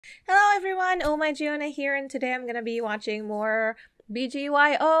Hello everyone, Oh My Giona here, and today I'm gonna be watching more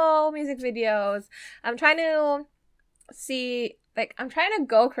BGYO music videos. I'm trying to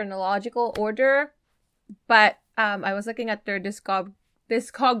go chronological order, but I was looking at their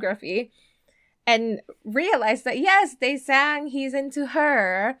discography and realized that yes, they sang He's Into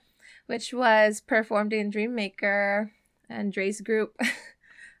Her, which was performed in Dreammaker and Dre's group.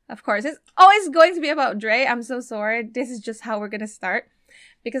 Of course, it's always going to be about Dre. I'm so sorry. This is just how we're gonna start,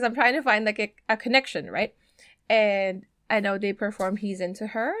 because I'm trying to find like a connection, right? And I know they performed He's Into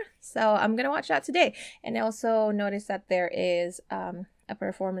Her, so I'm gonna watch that today. And I also noticed that there is a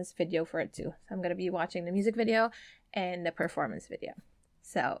performance video for it too. So I'm gonna be watching the music video and the performance video.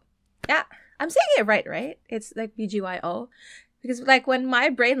 So yeah, I'm saying it right? It's like BGYO, because like when my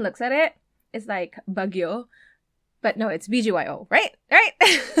brain looks at it, it's like BGYO, but no, it's BGYO, right?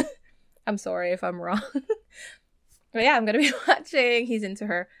 I'm sorry if I'm wrong. But yeah, I'm gonna be watching He's Into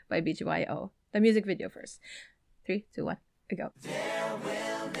Her by BGYO. The music video first. 3, 2, 1, go. There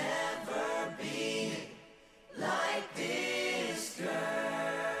will never be like this girl.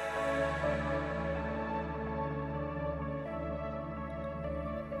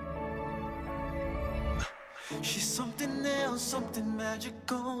 She's something else, something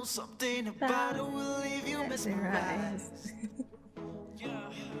magical, something about her will leave you mesmerized.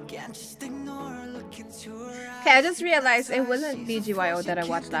 Can't just ignore her, look into her eyes. Okay, I just realized it wasn't BGYO that I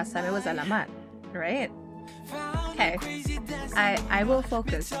watched last time. It was Alamat, right? Okay, I will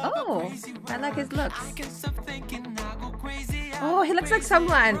focus. Oh, I like his looks. Oh, he looks like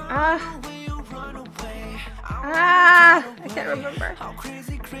someone. I can't remember.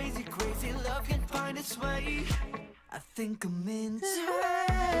 I think I'm into her.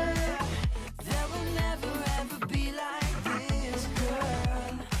 There will never ever be like this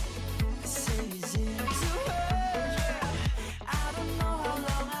girl. Says into her. I don't know how long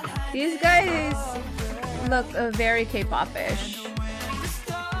I'll hide. These guys look very K-pop-ish.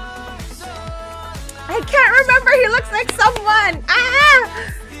 I can't remember. He looks like someone.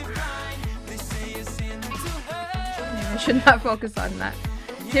 I should not focus on that.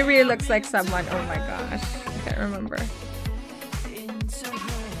 He really looks like someone. Oh my gosh, I can't remember.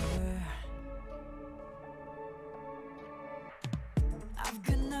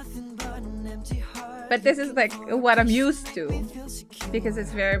 But this is like what I'm used to, because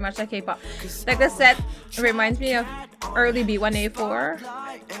it's very much like K-pop. Like the set reminds me of early B1A4.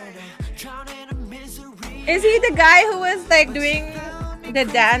 Is he the guy who was like doing the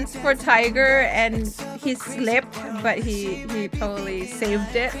dance for Tiger and he slipped, but he totally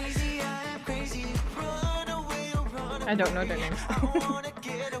saved it? I don't know their names.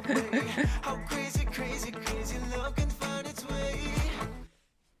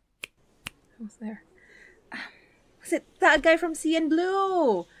 Who's there? Was it that guy from CN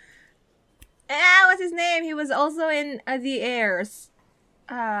Blue? What's his name? He was also in The Airs.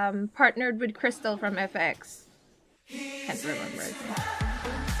 Partnered with Crystal from FX. Can't remember his name.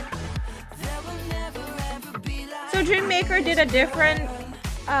 So Dreammaker did a different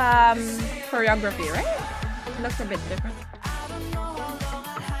choreography, right? It looks a bit different.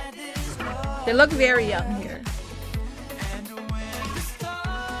 They look very young here.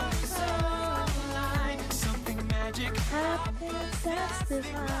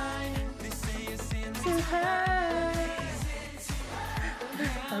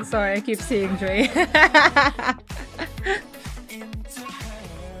 I'm sorry, I keep seeing Dre.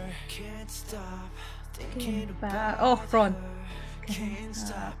 Oh, Ron. Can't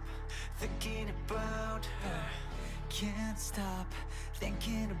stop thinking about her. Can't stop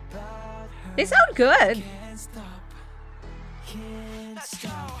thinking about her. They sound good. Can't stop. Can't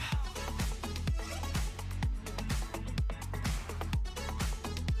stop.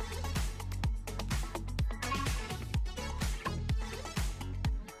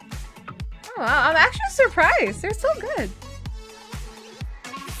 Oh, wow, I'm actually surprised. They're so good.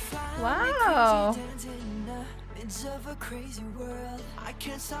 Wow. Of a crazy world, I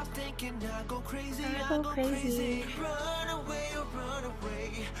can't stop thinking. I go crazy. I go crazy. Run away, run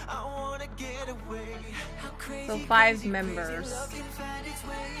away. I wanna get away. How crazy, So 5 members. love can find its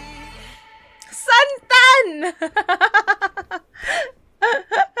way. Santan!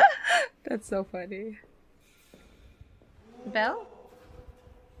 That's so funny. Belle?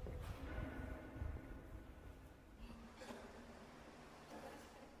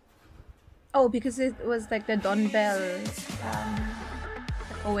 Oh, because it was like the Don Bell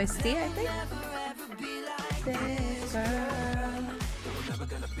OST, I think. This girl. Never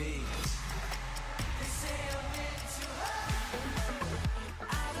gonna be.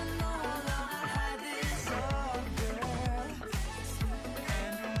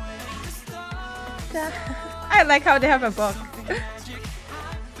 I like how they have a book.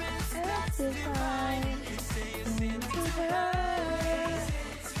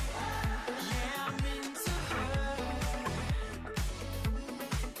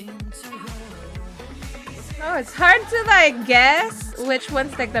 Oh, it's hard to like guess which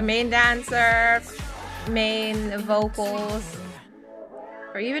one's like the main dancer, main vocals,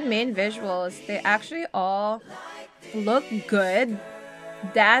 or even main visuals. They actually all look good,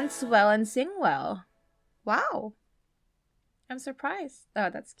 dance well, and sing well. Wow. I'm surprised.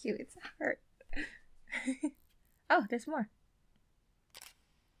 Oh, that's cute. It's a heart. Oh, there's more.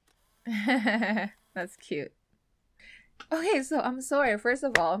 That's cute. Okay, so I'm sorry. First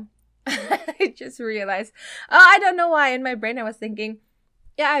of all, I just realized. I don't know why. In my brain, I was thinking,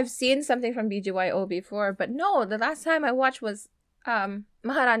 yeah, I've seen something from BGYO before. But no, the last time I watched was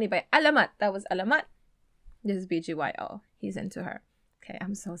Maharani by Alamat. That was Alamat. This is BGYO. He's into her. Okay,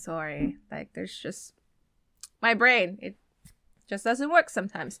 I'm so sorry. Like, there's just... my brain. It just doesn't work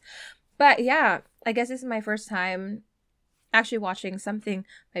sometimes. But yeah, I guess this is my first time actually watching something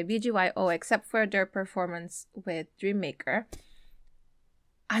by BGYO, except for their performance with Dreammaker.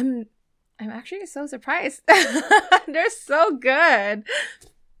 I'm actually so surprised. They're so good.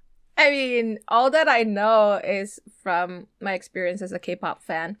 I mean, all that I know is from my experience as a K-pop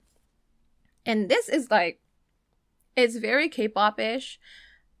fan. And this is like, it's very K-pop-ish,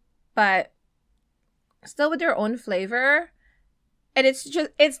 but still with their own flavor. And it's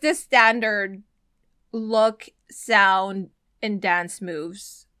the standard look, sound, and dance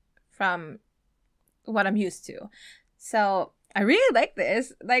moves from what I'm used to. So I really like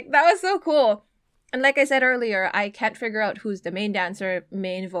this. Like, that was so cool. And like I said earlier, I can't figure out who's the main dancer,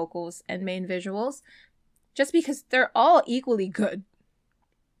 main vocals, and main visuals, just because they're all equally good.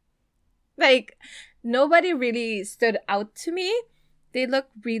 Like, nobody really stood out to me. They look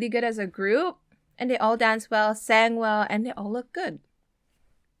really good as a group, and they all dance well, sang well, and they all look good.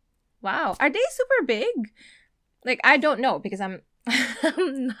 Wow. Are they super big? Like, I don't know, because I'm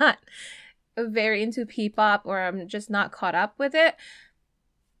not very into P-pop, or I'm just not caught up with it.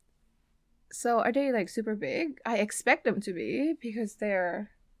 So are they like super big? I expect them to be, because they're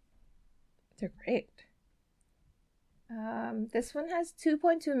great. This one has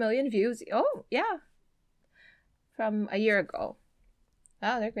 2.2 million views. Oh, yeah. From a year ago.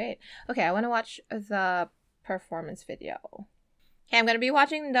 Oh, they're great. Okay, I want to watch the performance video. Okay, I'm going to be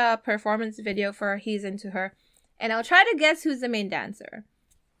watching the performance video for He's Into Her. And I'll try to guess who's the main dancer.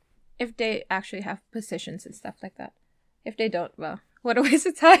 If they actually have positions and stuff like that. If they don't, well, what a waste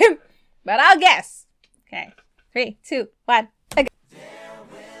of time. But I'll guess. Okay. 3, 2, 1. Okay.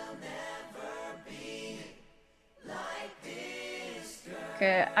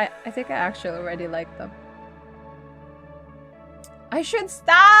 Okay, I think I actually already like them. I should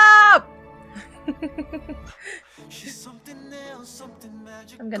stop!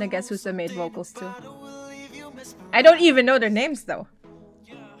 I'm gonna guess who's the main vocals too. I don't even know their names though.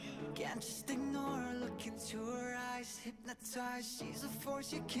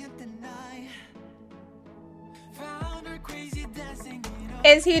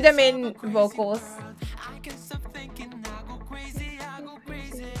 Is he the main vocals?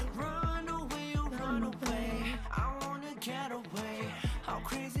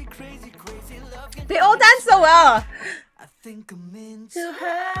 They all dance so well. I think I'm into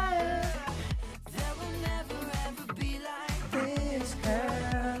her. There will never ever be like this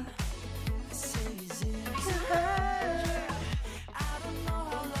girl. Says into her. I don't know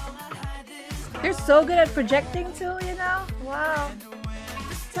how long I'll hide this. They're so good at projecting too, you know? Wow.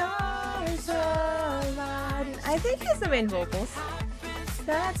 The stars align. I think he's the main vocals.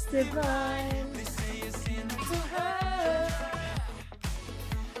 That's divine. To her.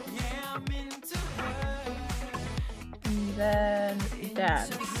 And then dance.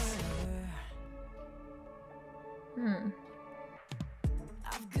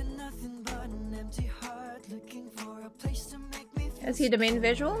 Is he the main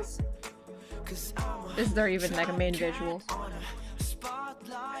visuals? Is there even like a main visuals?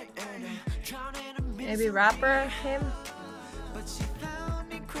 Maybe rapper, him?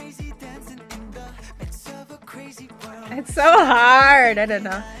 It's so hard, I don't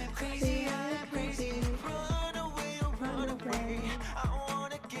know.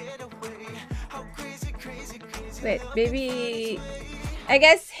 Wait, maybe... I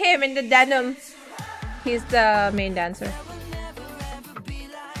guess him in the denim. He's the main dancer.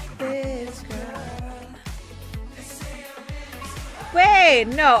 Wait,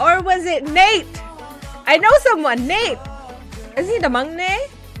 no, or was it Nate? I know someone, Nate! Is he the Mangne?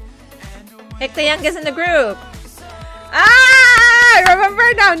 Like the youngest in the group. Ah! I remember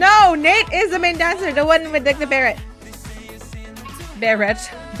now. No, Nate Nate is the main dancer, the one with like the beret. Beret.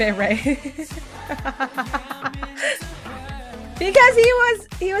 Because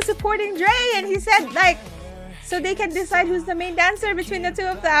he was supporting Dre, and he said like, so they can decide who's the main dancer between the two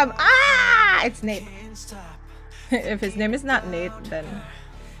of them. Ah, it's Nate. If his name is not Nate, then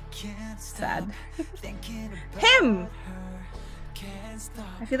sad. Him.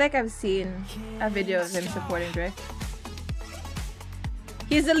 I feel like I've seen a video of him supporting Dre.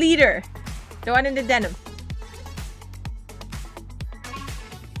 He's the leader, the one in the denim.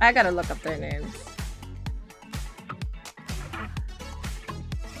 I gotta look up their names.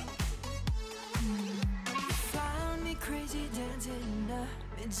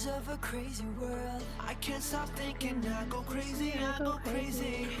 Of a crazy world, I can't stop thinking. I go crazy, I go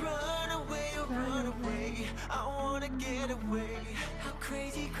crazy. Run away, oh, run away. I wanna get away. How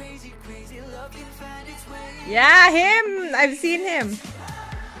crazy, crazy, crazy love can find its way. Yeah, him. I've seen him.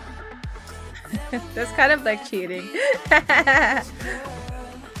 That's kind of like cheating.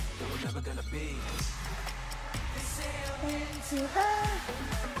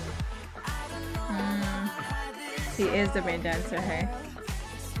 He is the main dancer, hey?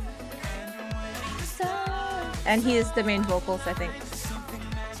 And he is the main vocals, I think.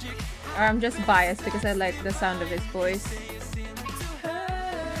 Or I'm just biased because I like the sound of his voice.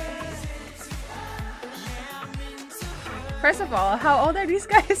 First of all, how old are these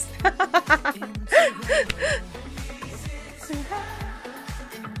guys?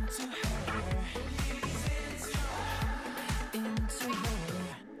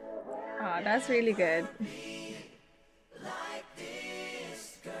 Oh, that's really good.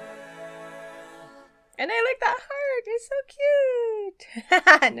 And I like that heart. It's so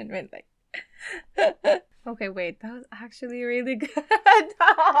cute. And then went like. Okay, wait. That was actually really good.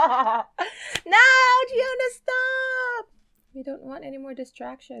 No, Gianna, stop. We don't want any more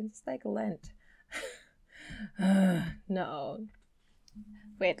distractions. It's like Lent. No.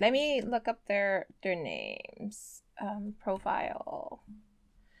 Wait, let me look up their names. Profile.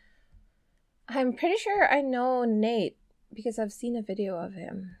 I'm pretty sure I know Nate because I've seen a video of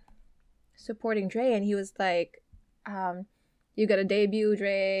him supporting Dre, and he was like, you gotta debut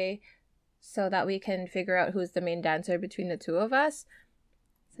Dre so that we can figure out who's the main dancer between the two of us.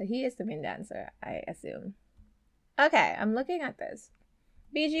 So he is the main dancer, I assume. Okay, I'm looking at this.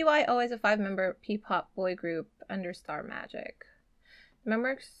 BGYO is a 5-member P-pop boy group under Star Magic. The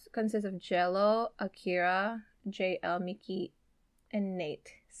members consist of Jello, Akira, JL, Miki, and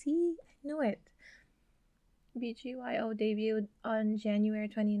Nate. See? I knew it. BGYO debuted on January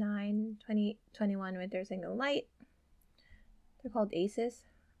 29, 2021 with their single Light. They're called Aces.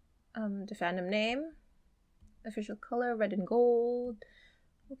 The fandom name. Official color, red and gold.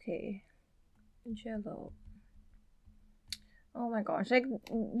 Okay. Jello. Oh my gosh. Like,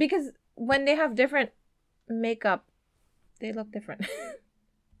 because when they have different makeup, they look different.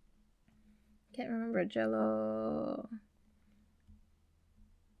 Can't remember. Jello.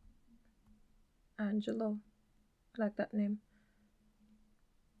 Angelo. I like that name.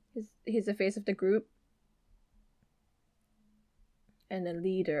 He's the face of the group. And the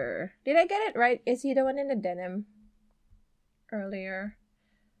leader. Did I get it right? Is he the one in the denim? Earlier.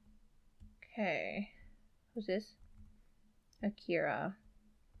 Okay. Who's this? Akira.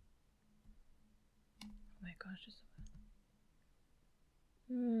 Oh my gosh.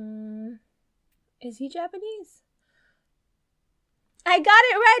 Is he Japanese? I got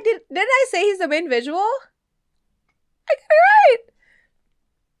it right. Did I say he's the main visual? I got it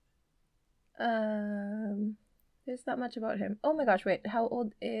right. There's not much about him. Oh my gosh, wait. How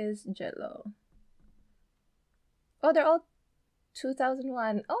old is Jello? Oh, they're all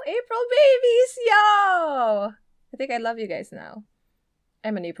 2001. Oh, April babies, yo! I think I love you guys now.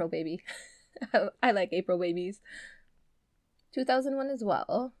 I'm an April baby. I like April babies. 2001 as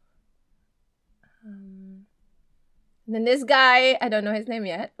well. And then this guy, I don't know his name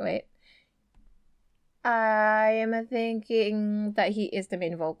yet. Wait. I am thinking that he is the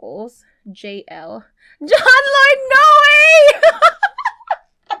main vocals. JL. John Lloyd, no way!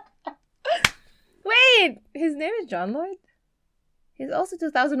 Wait, his name is John Lloyd? He's also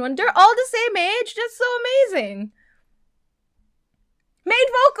 2001. They're all the same age? That's so amazing. Main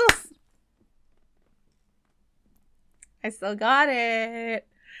vocals! I still got it.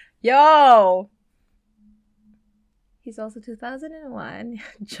 Yo! He's also 2001.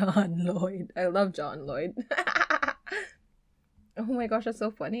 John Lloyd. I love John Lloyd. Oh my gosh, that's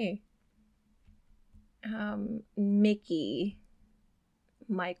so funny. Mickey.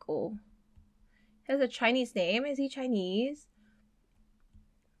 Michael. He has a Chinese name. Is he Chinese?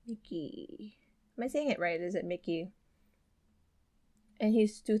 Mickey. Am I saying it right? Is it Mickey? And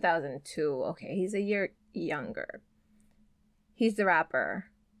he's 2002. Okay, he's a year younger. He's the rapper.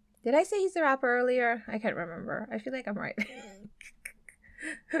 Did I say he's the rapper earlier? I can't remember. I feel like I'm right.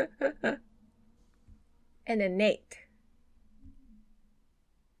 And then Nate.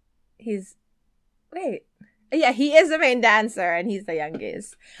 Wait. Yeah, he is the main dancer and he's the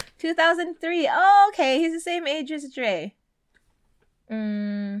youngest. 2003. Oh, okay. He's the same age as Dre.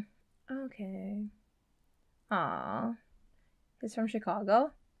 Okay. Aw. He's from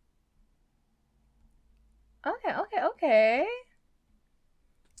Chicago. Okay.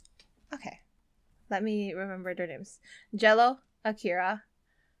 Okay. Let me remember their names. Jello, Akira,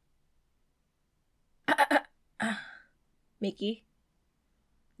 Mickey,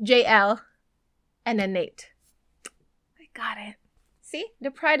 JL, and then Nate. I got it. See?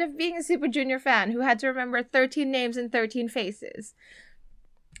 The pride of being a Super Junior fan who had to remember 13 names and 13 faces.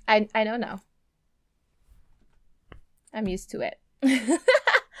 I know now. I'm used to it.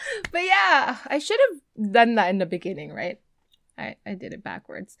 But yeah, I should have done that in the beginning, right? I did it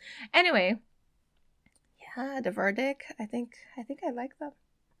backwards. Anyway, yeah, the verdict. I think I like them.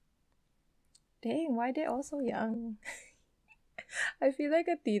 Dang, why are they all so young? I feel like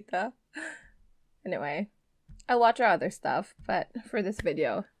a tita. Anyway, I'll watch our other stuff, but for this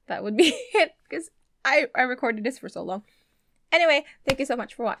video, that would be it because I recorded this for so long. Anyway, thank you so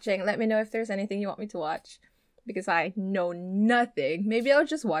much for watching. Let me know if there's anything you want me to watch because I know nothing. Maybe I'll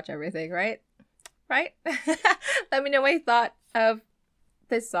just watch everything, right? Right? Let me know what you thought of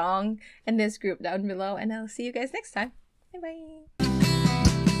this song and this group down below, and I'll see you guys next time. Bye-bye.